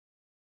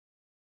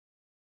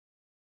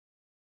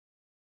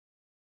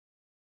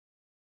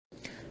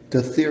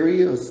The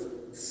theory of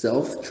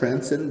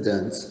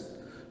self-transcendence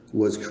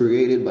was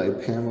created by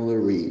Pamela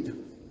Reed.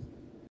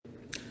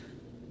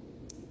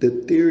 The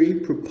theory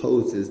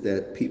proposes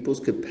that people's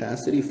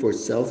capacity for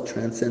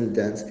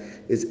self-transcendence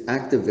is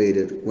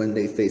activated when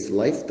they face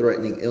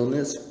life-threatening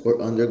illness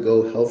or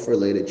undergo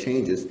health-related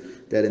changes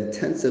that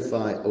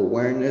intensify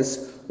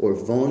awareness or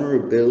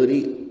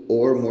vulnerability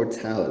or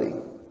mortality.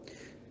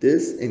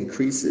 This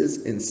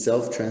increases in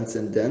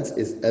self-transcendence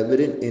is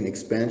evident in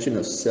expansion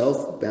of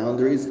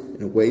self-boundaries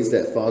in ways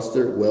that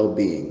foster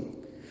well-being.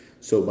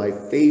 So by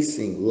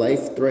facing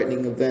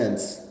life-threatening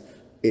events,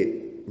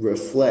 it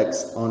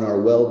reflects on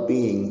our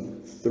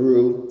well-being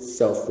through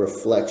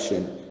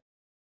self-reflection.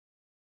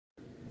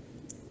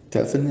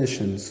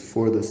 Definitions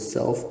for the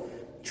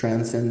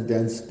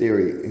self-transcendence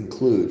theory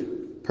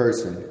include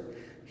person,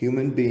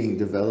 human being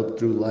developed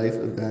through life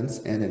events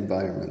and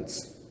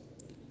environments.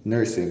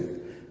 Nursing,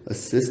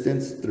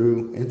 assistance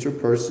through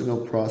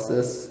interpersonal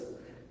process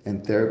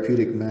and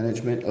therapeutic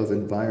management of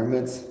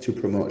environments to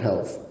promote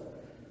health.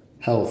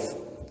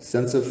 Health,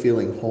 sense of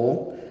feeling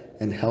whole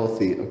and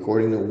healthy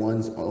according to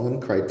one's own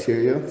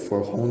criteria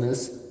for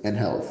wholeness and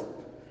health.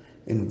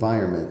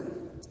 Environment,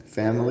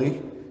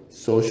 family,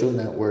 social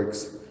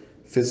networks,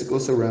 physical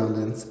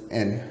surroundings,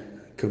 and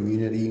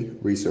community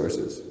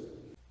resources.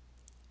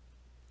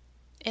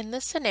 In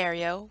this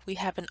scenario, we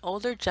have an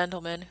older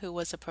gentleman who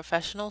was a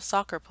professional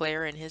soccer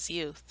player in his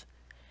youth.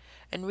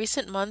 In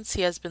recent months,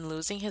 he has been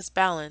losing his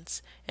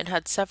balance and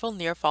had several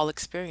near-fall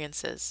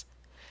experiences.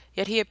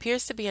 Yet he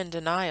appears to be in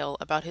denial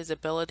about his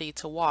ability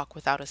to walk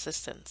without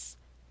assistance.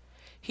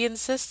 He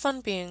insists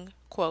on being,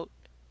 quote,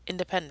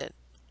 independent.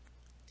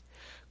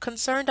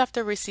 Concerned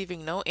after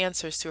receiving no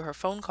answers to her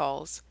phone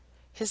calls,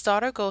 his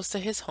daughter goes to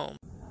his home.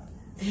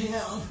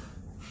 Yeah.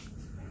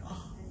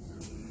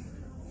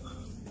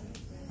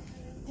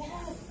 Dad,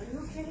 are you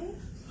okay?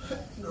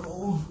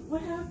 No.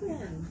 What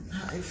happened?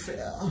 I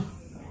fell.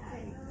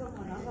 Come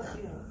on, I'll help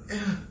you.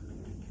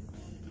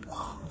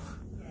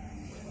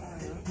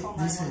 Take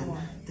this hand.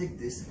 Take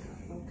this.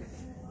 Okay.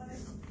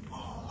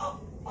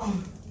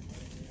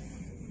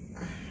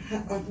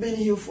 I've been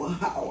here for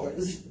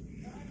hours.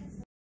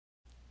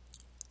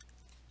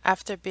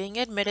 After being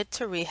admitted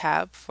to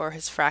rehab for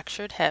his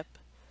fractured hip,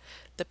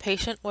 the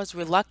patient was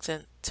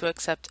reluctant to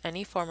accept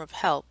any form of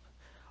help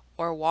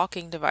or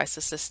walking device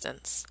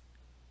assistance.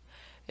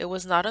 It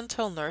was not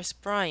until Nurse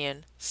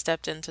Brian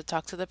stepped in to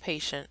talk to the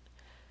patient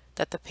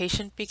that the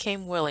patient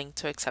became willing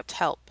to accept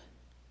help.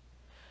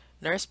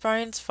 Nurse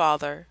Brian's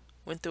father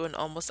went through an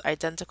almost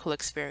identical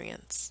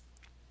experience.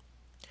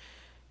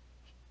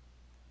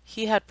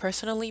 He had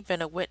personally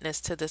been a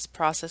witness to this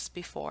process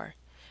before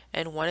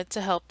and wanted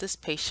to help this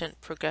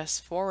patient progress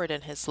forward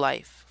in his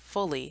life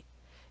fully,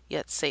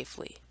 yet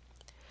safely.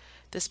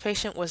 This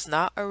patient was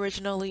not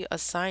originally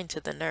assigned to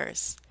the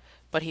nurse,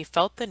 but he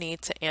felt the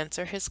need to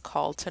answer his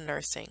call to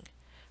nursing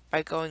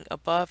by going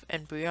above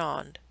and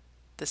beyond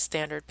the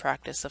standard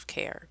practice of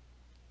care.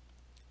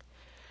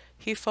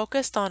 He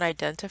focused on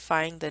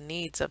identifying the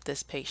needs of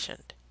this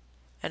patient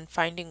and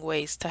finding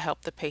ways to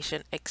help the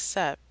patient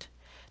accept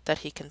that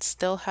he can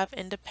still have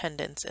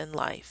independence in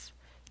life,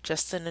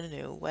 just in a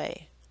new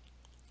way.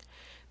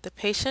 The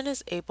patient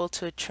is able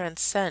to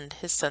transcend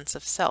his sense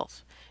of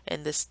self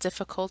in this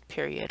difficult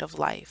period of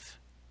life.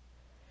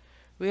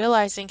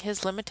 Realizing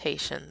his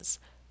limitations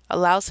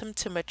allows him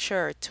to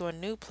mature to a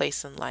new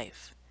place in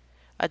life,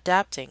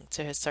 adapting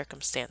to his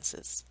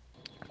circumstances.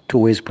 Two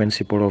ways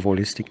principle of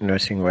holistic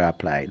nursing were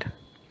applied.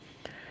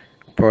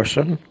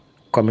 Person,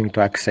 coming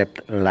to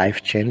accept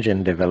life change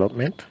and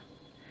development.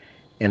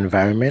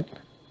 Environment,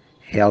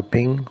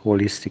 helping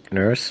holistic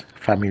nurse,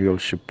 familial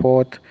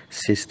support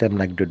system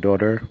like the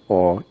daughter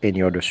or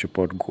any other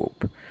support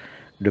group.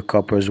 The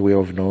couple's way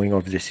of knowing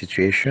of the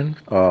situation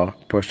or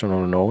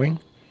personal knowing.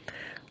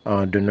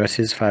 The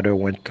nurse's father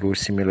went through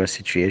similar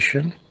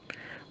situation,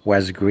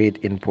 was great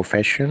in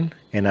profession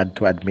and had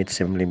to admit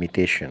some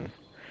limitation.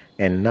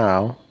 And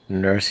now,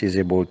 nurse is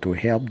able to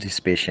help this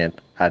patient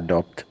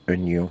adopt a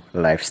new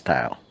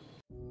lifestyle.